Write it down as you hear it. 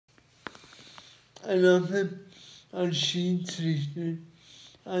Ein Affe als Schiedsrichter,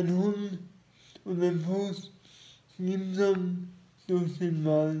 ein Hund und ein Fuß gemeinsam durch den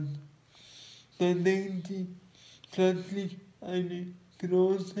Wald. Da denkt sie plötzlich eine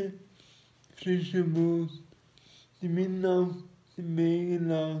große, frische Wurst, die mitten auf dem Wege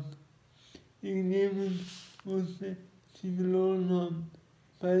lag. Irgendjemand musste sie verloren haben.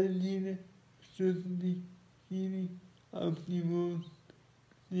 Beide Tiere stürzten sich gierig auf die Wurst.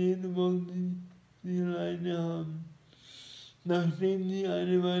 Jeder wollte sie alleine haben. Nachdem sie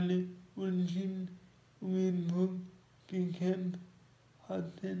eine Weile unentschieden um ihren Fuß gekämpft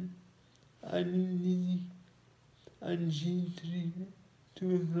hatten, einigten sie sich, einen Schiedsrichter zu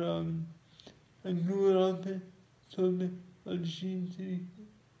befragen. Ein Affe sollte als Schiedsrichter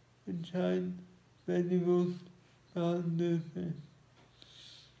entscheiden, wer die Wurst behalten dürfe.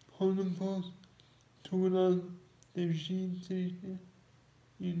 Hundefuß trug also dem Schiedsrichter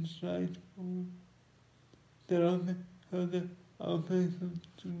ihren Streit vor. Der Affe hörte aufmerksam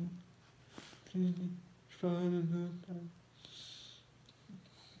zu. Schließlich sprach er das Urteil.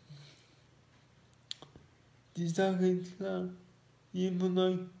 Die Sache ist klar, jedem von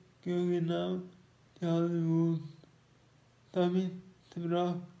euch gehört genau die halbe Wurst. Damit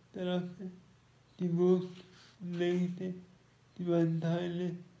zerbrach der Affe die Wurst und legte die beiden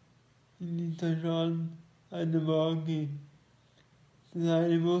Teile in die Schalen einer Waage. Das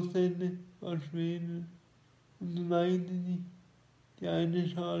eine Wurstende war schwerer und so neigte sich die eine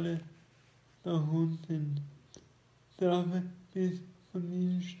Schale nach unten. Der Affe biss von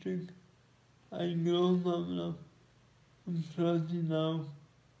diesem Stück einen Großnamen ab und fraß ihn auf.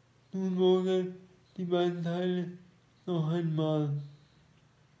 Nun wog er die beiden Teile noch einmal.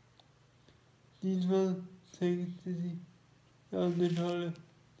 Diesmal senkte sich die andere Schale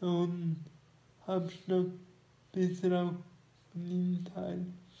nach unten. Halbschnapp biss er auch von diesem Teil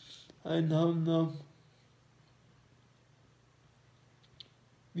einen Haufen ab.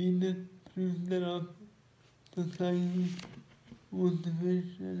 Wieder prüfte der Affe das gleiche und musste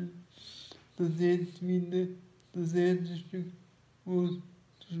feststellen, dass jetzt wieder das erste Stück Wurst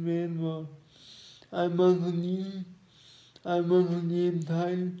zu schwer war. Einmal von ihm, einmal von jedem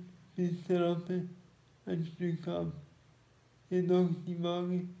Teil biss der Affe ein Stück ab. Jedoch die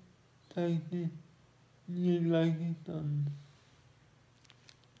Waage zeigte nie Gleiches an.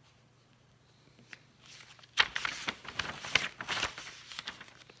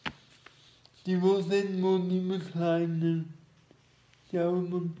 Die Wurstenden wurden immer kleiner, die Augen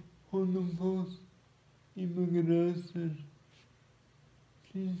von Hund und Fuß immer größer.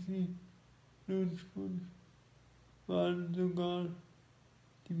 Schließlich Lutschputsch waren sogar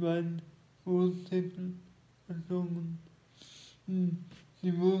die beiden Wursttäpfel verschlungen.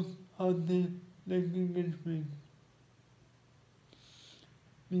 Die Wurst hatte lecker geschmeckt.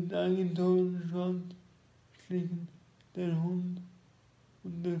 Mit eingezogenem Schwanz schlichen der Hund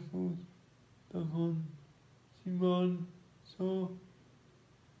und der Fuß davon. Sie waren so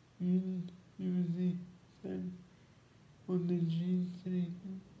wütend über sich selbst und den Schiedsrichter,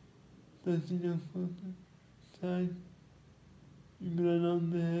 dass sie nach kurzer Zeit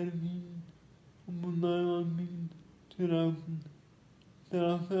übereinander hergingen, um von neuem anfingen zu raufen. Der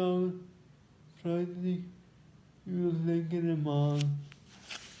Affe aber freute sich über das leckere Mahl.